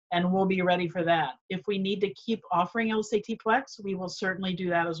 and we'll be ready for that. If we need to keep offering LSAT-flex, we will certainly do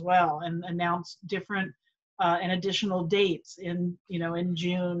that as well, and announce different and additional dates in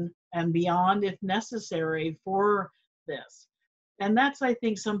June and beyond if necessary for this. And that's, I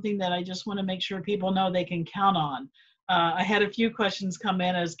think, something that I just want to make sure people know they can count on. I had a few questions come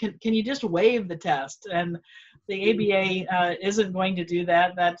in as, can you just waive the test? And the ABA isn't going to do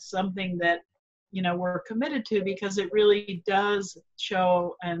that. That's something that, we're committed to, because it really does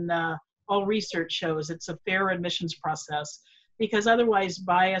show, and all research shows, it's a fair admissions process, because otherwise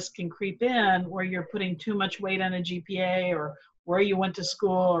bias can creep in where you're putting too much weight on a GPA or where you went to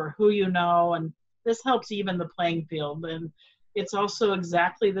school or who you know, and this helps even the playing field. And it's also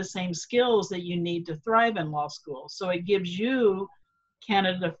exactly the same skills that you need to thrive in law school. So it gives you,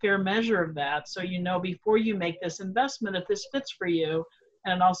 candidate, a fair measure of that, so you know before you make this investment if this fits for you.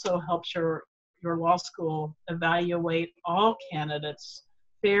 And it also helps your law school evaluate all candidates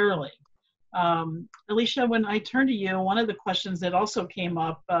fairly. Alicia, when I turn to you, one of the questions that also came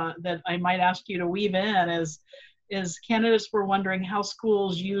up that I might ask you to weave in is candidates were wondering how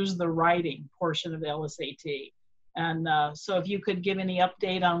schools use the writing portion of the LSAT. And so if you could give any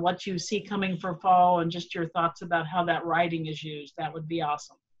update on what you see coming for fall and just your thoughts about how that writing is used, that would be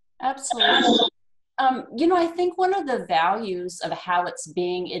awesome. Absolutely. I think one of the values of how it's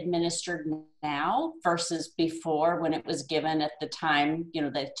being administered now versus before, when it was given at the time,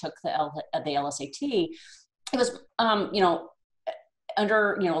 they took the LSAT, it was,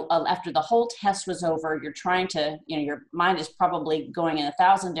 after the whole test was over, you're trying to, your mind is probably going in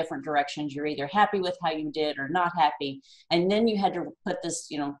 1,000 different directions. You're either happy with how you did or not happy. And then you had to put this,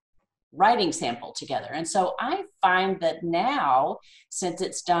 writing sample together. And so I find that now, since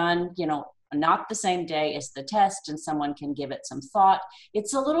it's done, not the same day as the test, and someone can give it some thought,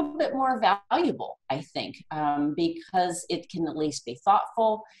 it's a little bit more valuable, I think, because it can at least be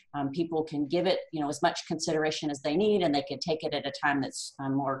thoughtful. People can give it, as much consideration as they need, and they can take it at a time that's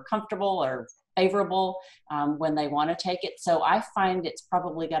more comfortable or favorable when they want to take it. So I find it's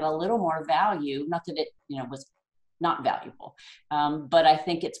probably got a little more value, not that it, was not valuable, but I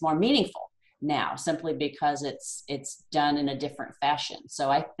think it's more meaningful now, simply because it's done in a different fashion. So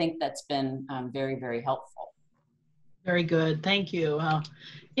I think that's been very, very helpful. Very good, thank you.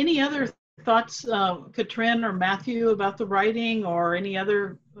 Any other thoughts, Katrin or Matthew, about the writing, or any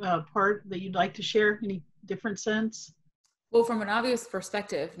other part that you'd like to share? Any different sense? Well, from an obvious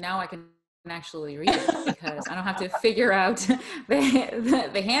perspective, now I can actually read it because I don't have to figure out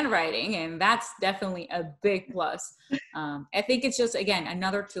the handwriting, and that's definitely a big plus. I think it's just, again,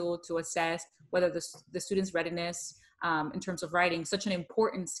 another tool to assess whether the student's readiness in terms of writing, such an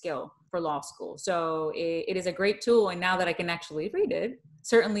important skill for law school. So it is a great tool, and now that I can actually read it,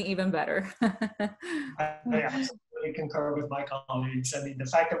 certainly even better. I absolutely concur with my colleagues. I mean, the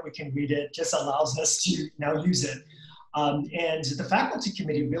fact that we can read it just allows us to now use it. And the faculty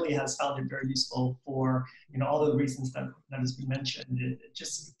committee really has found it very useful for all the reasons that has been mentioned. It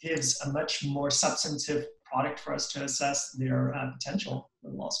just gives a much more substantive product for us to assess their potential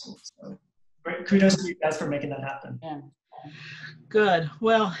in law school. So great, kudos to you guys for making that happen. Yeah. Good.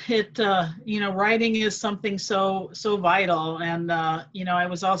 Well, writing is something so vital, and I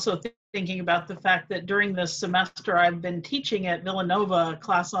was also thinking about the fact that during this semester I've been teaching at Villanova a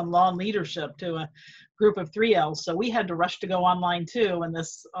class on law and leadership to a group of 3Ls, so we had to rush to go online too when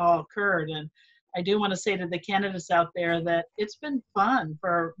this all occurred. And I do want to say to the candidates out there that it's been fun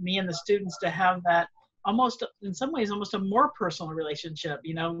for me and the students to have that almost, in some ways, almost a more personal relationship,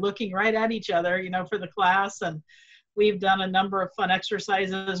 looking right at each other, for the class. And we've done a number of fun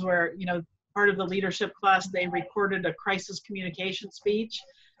exercises where, part of the leadership class, they recorded a crisis communication speech.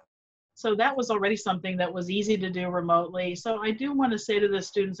 So that was already something that was easy to do remotely. So I do want to say to the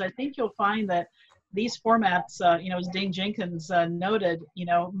students, I think you'll find that these formats, as Dean Jenkins noted,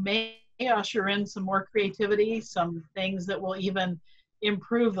 may usher in some more creativity, some things that will even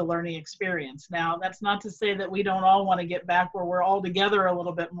improve the learning experience. Now, that's not to say that we don't all want to get back where we're all together a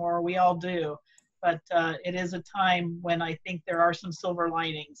little bit more. We all do. But it is a time when I think there are some silver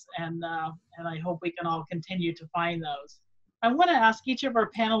linings, and I hope we can all continue to find those. I want to ask each of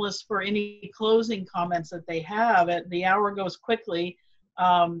our panelists for any closing comments that they have. The hour goes quickly,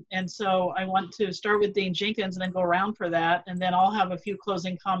 and so I want to start with Dean Jenkins and then go around for that, and then I'll have a few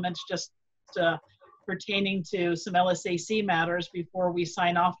closing comments just pertaining to some LSAC matters before we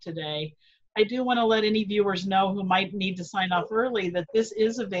sign off today. I do want to let any viewers know who might need to sign off early that this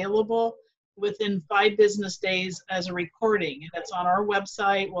is available within 5 business days as a recording. And it's on our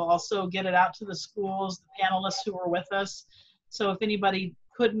website. We'll also get it out to the schools, the panelists who are with us. So if anybody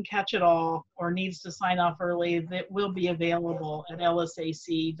couldn't catch it all or needs to sign off early, it will be available at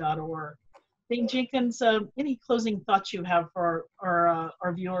lsac.org. Dean Jenkins, any closing thoughts you have for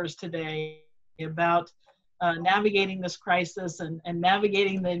our viewers today about navigating this crisis and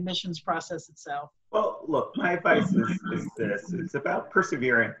navigating the admissions process itself? Well, look, my advice is this. It's about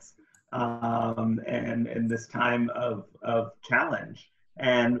perseverance. And this time of challenge.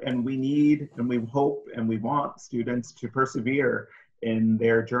 And we need, and we hope, and we want students to persevere in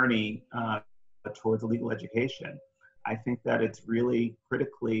their journey towards a legal education. I think that it's really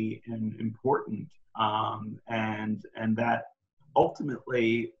critically and important, and that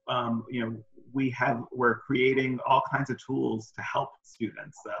ultimately, we're creating all kinds of tools to help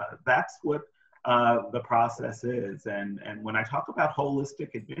students. That's what the process is. And when I talk about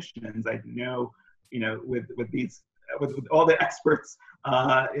holistic admissions, I know, with all the experts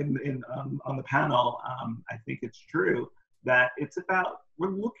on the panel, I think it's true that it's about, we're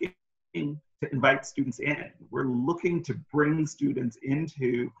looking to invite students in. We're looking to bring students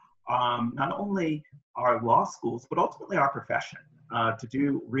into not only our law schools, but ultimately our profession to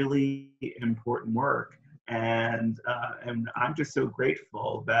do really important work. And I'm just so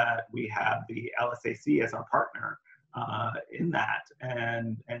grateful that we have the LSAC as our partner in that.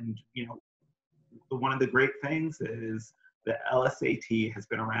 And one of the great things is the LSAT has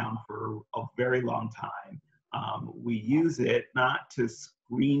been around for a very long time. We use it not to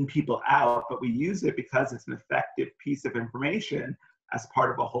screen people out, but we use it because it's an effective piece of information as part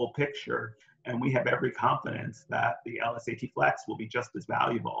of a whole picture. And we have every confidence that the LSAT-flex will be just as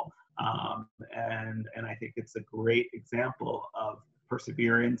valuable. And I think it's a great example of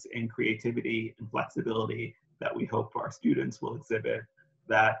perseverance and creativity and flexibility that we hope our students will exhibit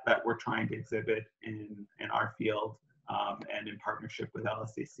that we're trying to exhibit in our field, and in partnership with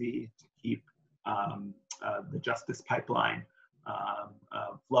LSAC to keep the justice pipeline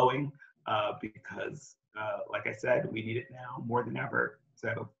flowing, because like I said, we need it now more than ever.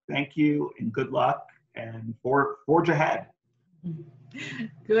 So thank you and good luck, and forge ahead.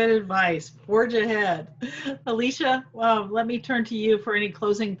 Good advice. Forge ahead. Alicia, let me turn to you for any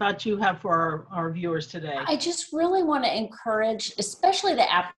closing thoughts you have for our viewers today. I just really want to encourage, especially the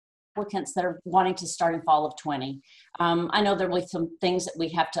applicants that are wanting to start in fall of 20. I know there will be some things that we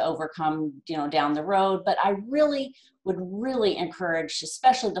have to overcome, down the road, but I really would encourage,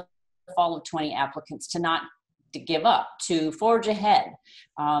 especially the fall of 20 applicants, to not to give up, to forge ahead.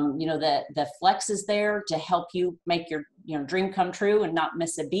 The flex is there to help you make your dream come true and not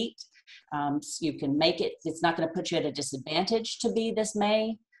miss a beat. So you can make it. It's not going to put you at a disadvantage to be this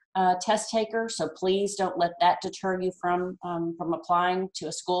May test taker. So please don't let that deter you from applying to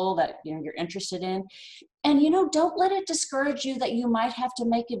a school that you're interested in. And don't let it discourage you that you might have to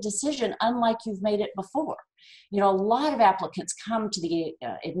make a decision unlike you've made it before. A lot of applicants come to the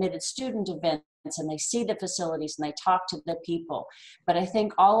admitted student events and they see the facilities and they talk to the people. But I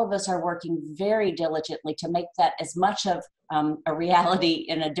think all of us are working very diligently to make that as much of a reality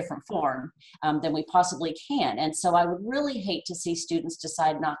in a different form than we possibly can. And so I would really hate to see students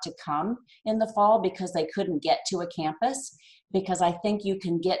decide not to come in the fall because they couldn't get to a campus, because I think you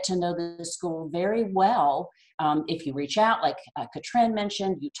can get to know the school very well if you reach out, like Katrin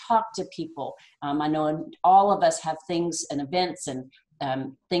mentioned, you talk to people. I know all of us have things and events and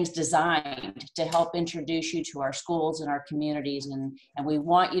things designed to help introduce you to our schools and our communities, and we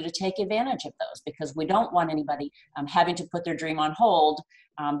want you to take advantage of those, because we don't want anybody having to put their dream on hold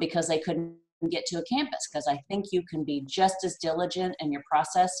because they couldn't get to a campus, because I think you can be just as diligent in your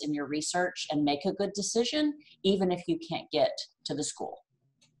process, in your research, and make a good decision even if you can't get to the school.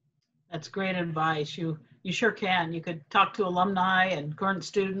 That's great advice. You sure can. You could talk to alumni and current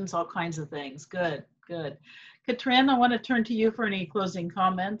students, all kinds of things. Good. Katrin, I want to turn to you for any closing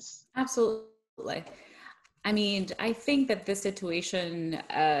comments. Absolutely. I mean, I think that this situation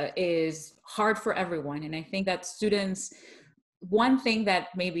is hard for everyone. And I think that students, one thing that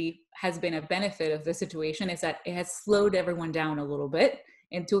maybe has been a benefit of the situation is that it has slowed everyone down a little bit,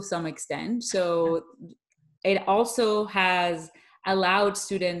 and to some extent. So it also has allowed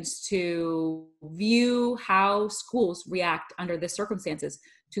students to view how schools react under the circumstances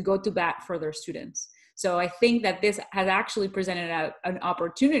to go to bat for their students. So I think that this has actually presented an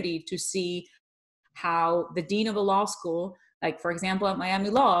opportunity to see how the dean of a law school, like for example at Miami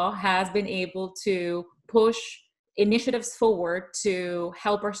Law, has been able to push initiatives forward to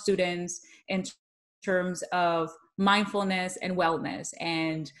help our students in terms of mindfulness and wellness,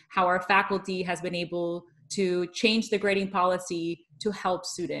 and how our faculty has been able to change the grading policy to help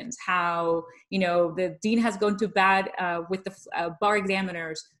students, how the dean has gone to bat with the bar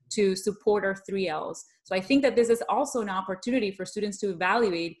examiners to support our 3Ls. So I think that this is also an opportunity for students to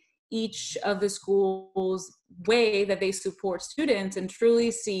evaluate each of the schools' way that they support students and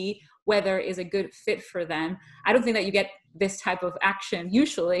truly see whether is a good fit for them. I don't think that you get this type of action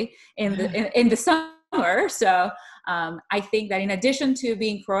usually in the summer. So I think that in addition to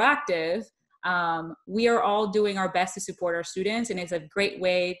being proactive, we are all doing our best to support our students, and it's a great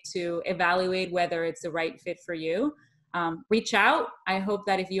way to evaluate whether it's the right fit for you. Reach out. I hope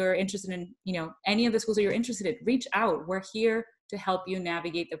that if you're interested in, any of the schools that you're interested in, reach out. We're here to help you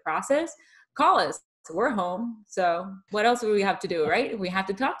navigate the process. Call us. We're home. So what else do we have to do, right? We have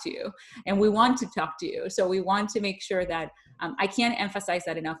to talk to you, and we want to talk to you. So we want to make sure that I can't emphasize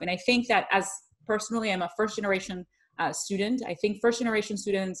that enough. And I think that as personally, I'm a first generation student. I think first generation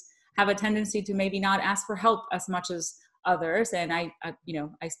students have a tendency to maybe not ask for help as much as others. And I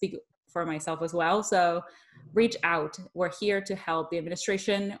speak for myself as well. So reach out. We're here to help. The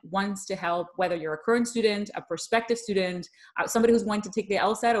administration wants to help, whether you're a current student, a prospective student, somebody who's wanting to take the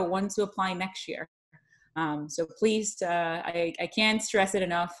LSAT or wants to apply next year. So please, I can't stress it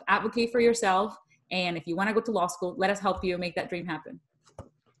enough. Advocate for yourself. And if you want to go to law school, let us help you make that dream happen.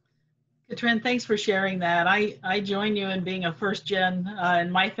 Katrin, thanks for sharing that. I join you in being a first gen in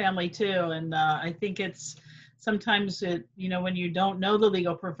my family too. And I think it's sometimes when you don't know the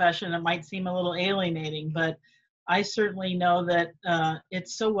legal profession, it might seem a little alienating, but I certainly know that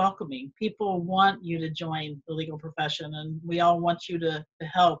it's so welcoming. People want you to join the legal profession, and we all want you to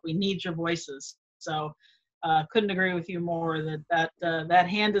help. We need your voices. So couldn't agree with you more that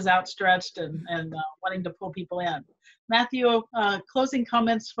hand is outstretched and wanting to pull people in. Matthew, closing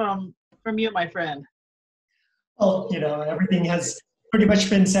comments from you, my friend. Well, everything has pretty much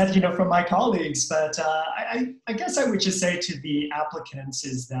been said, from my colleagues, but I guess I would just say to the applicants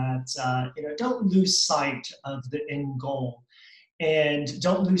is that, don't lose sight of the end goal. And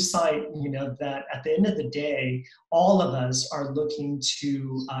don't lose sight, that at the end of the day, all of us are looking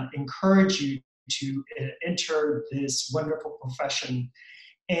to encourage you to enter this wonderful profession.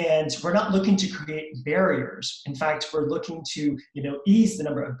 And we're not looking to create barriers. In fact, we're looking to, ease the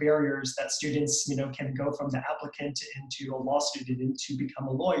number of barriers that students, can go from the applicant into a law student and to become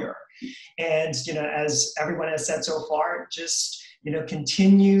a lawyer. And, as everyone has said so far, just,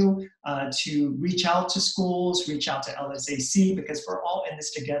 continue to reach out to schools, reach out to LSAC, because we're all in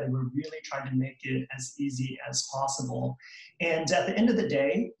this together. We're really trying to make it as easy as possible. And at the end of the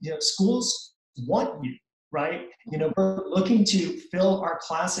day, schools want you. Right? We're looking to fill our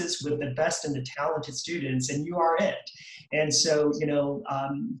classes with the best and the talented students, and you are it. And so,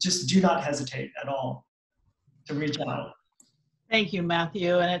 just do not hesitate at all to reach out. Thank you,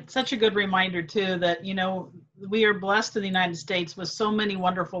 Matthew. And it's such a good reminder, too, that, we are blessed in the United States with so many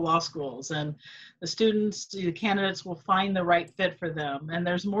wonderful law schools, and the students, the candidates will find the right fit for them. And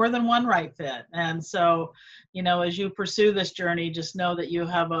there's more than one right fit. And so, as you pursue this journey, just know that you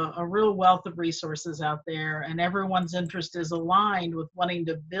have a real wealth of resources out there, and everyone's interest is aligned with wanting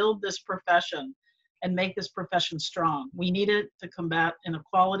to build this profession and make this profession strong. We need it to combat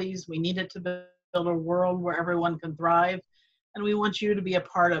inequalities. We need it to build a world where everyone can thrive, and we want you to be a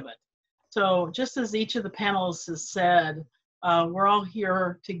part of it. So just as each of the panelists has said, we're all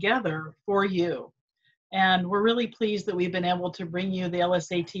here together for you. And we're really pleased that we've been able to bring you the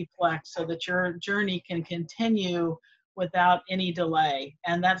LSAT-flex so that your journey can continue without any delay.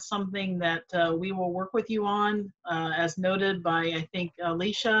 And that's something that we will work with you on, as noted by, I think,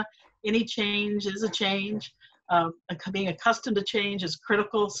 Alicia. Any change is a change. Being accustomed to change is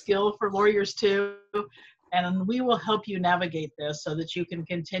critical skill for lawyers too. And we will help you navigate this so that you can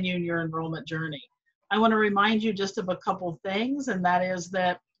continue your enrollment journey. I want to remind you just of a couple things, and that is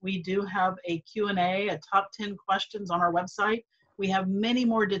that we do have a Q&A, a top 10 questions on our website. We have many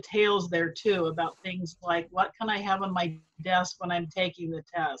more details there too about things like what can I have on my desk when I'm taking the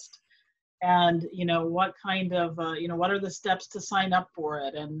test? And what kind of, what are the steps to sign up for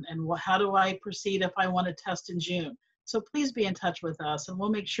it? And how do I proceed if I want to test in June? So please be in touch with us, and we'll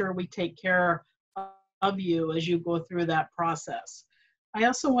make sure we take care of you as you go through that process. I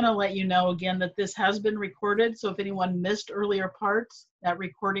also want to let you know again that this has been recorded, so if anyone missed earlier parts, that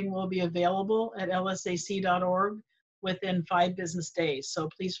recording will be available at lsac.org within 5 business days. So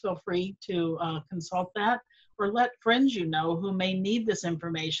please feel free to consult that, or let friends you know who may need this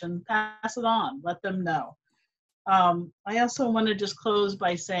information, pass it on, let them know. I also want to just close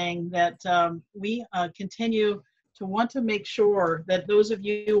by saying that we continue to want to make sure that those of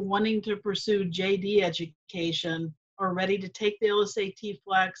you wanting to pursue JD education are ready to take the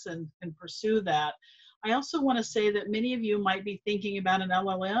LSAT-flex and pursue that. I also want to say that many of you might be thinking about an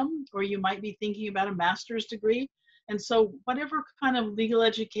LLM, or you might be thinking about a master's degree. And so whatever kind of legal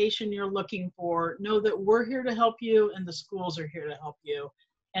education you're looking for, know that we're here to help you and the schools are here to help you.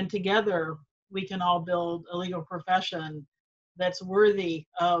 And together we can all build a legal profession that's worthy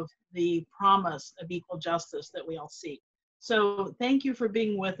of the promise of equal justice that we all seek. So thank you for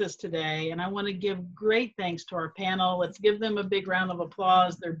being with us today. And I want to give great thanks to our panel. Let's give them a big round of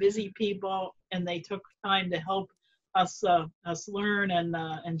applause. They're busy people, and they took time to help us learn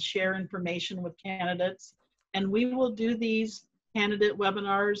and share information with candidates. And we will do these candidate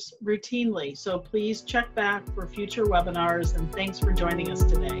webinars routinely. So please check back for future webinars, and thanks for joining us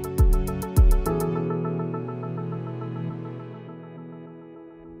today.